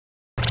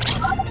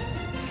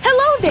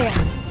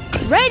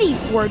Ready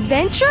for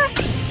adventure?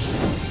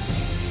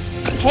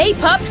 Hey,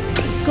 pups.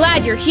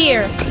 Glad you're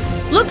here.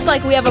 Looks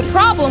like we have a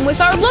problem with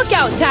our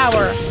lookout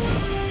tower.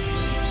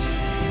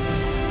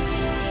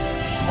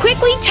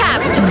 Quickly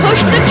tap to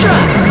push the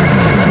truck.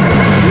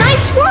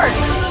 Nice work!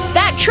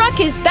 That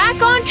truck is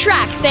back on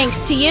track thanks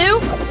to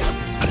you.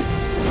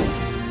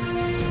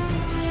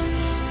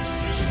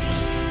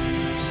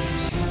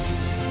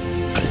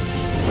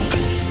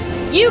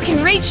 You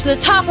can reach the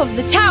top of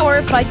the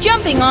tower by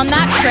jumping on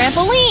that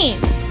trampoline.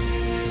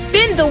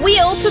 Spin the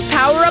wheel to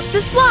power up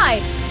the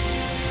slide.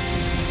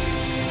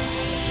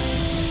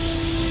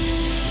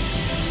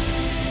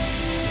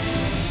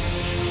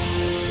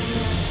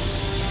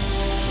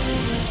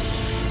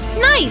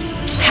 Nice!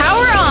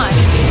 Power on!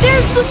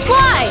 There's the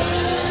slide!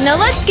 Now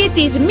let's get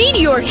these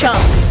meteor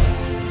chunks.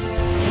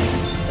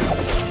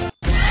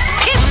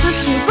 It's a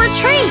super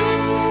treat!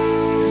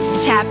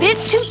 Tap it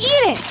to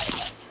eat it.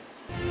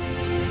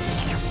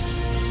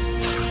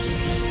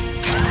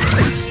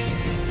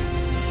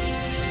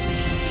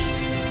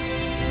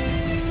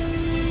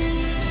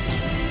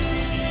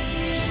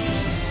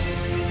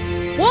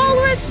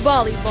 Walrus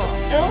volleyball.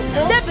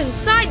 Step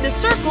inside the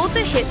circle to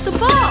hit the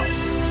ball.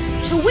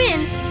 To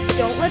win,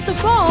 don't let the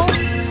ball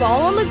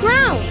fall on the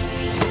ground.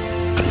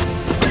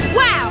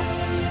 Wow!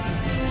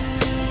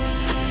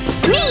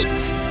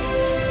 Neat!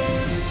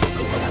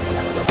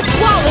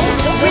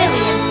 Waddle's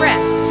really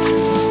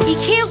impressed. He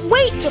can't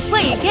wait to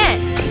play again.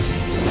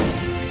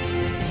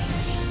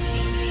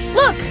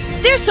 Look,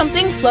 there's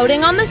something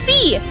floating on the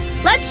sea.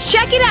 Let's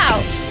check it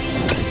out.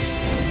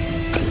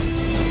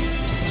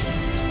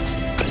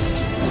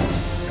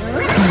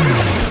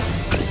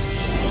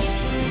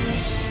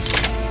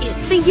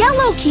 It's a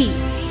yellow key.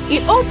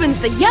 It opens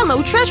the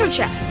yellow treasure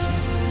chest.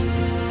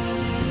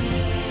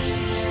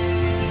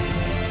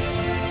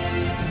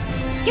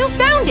 You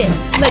found it!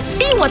 Let's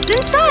see what's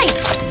inside!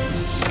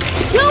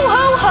 Yo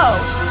ho ho!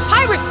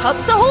 Pirate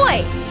pups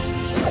ahoy!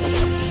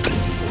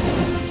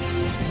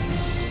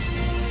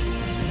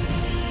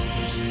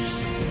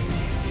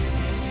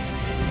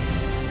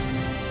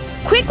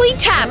 Quickly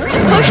tap to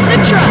push the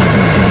truck.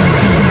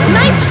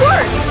 Nice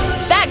work!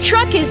 That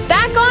truck is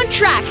back on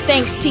track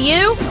thanks to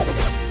you.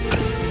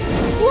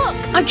 Look,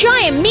 a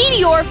giant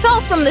meteor fell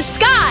from the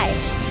sky.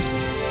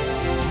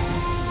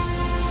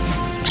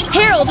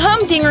 Harold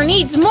Humdinger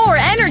needs more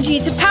energy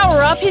to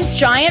power up his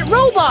giant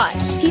robot.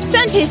 He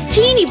sent his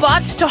teeny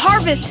bots to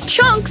harvest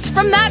chunks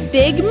from that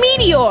big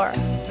meteor.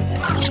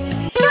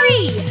 3,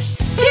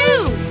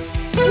 2,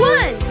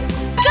 1,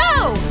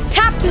 go!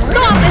 Tap to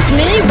stop as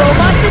many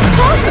robots as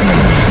possible.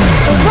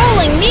 The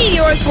rolling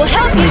meteors will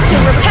help you to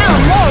repel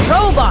more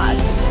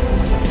robots.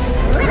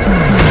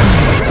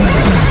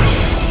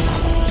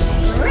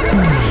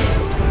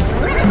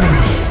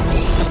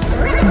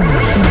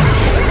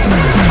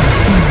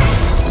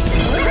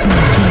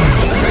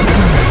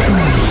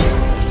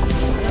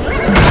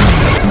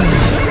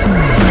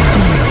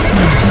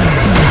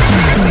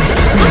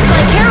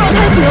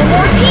 No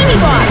more teeny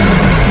bots!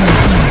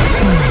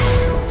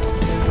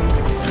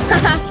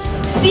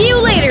 See you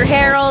later,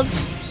 Harold!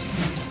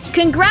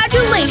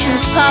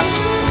 Congratulations, pup!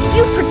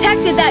 You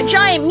protected that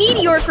giant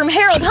meteor from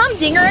Harold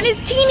Humdinger and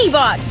his teeny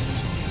bots!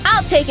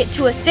 I'll take it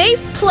to a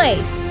safe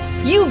place!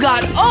 You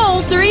got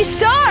all 3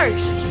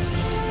 stars!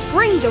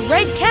 Bring the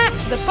red cat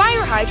to the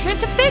fire hydrant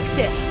to fix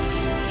it!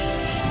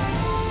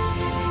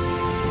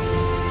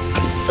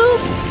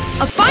 Oops!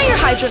 A fire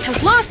hydrant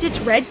has lost its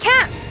red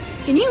cap!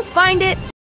 Can you find it?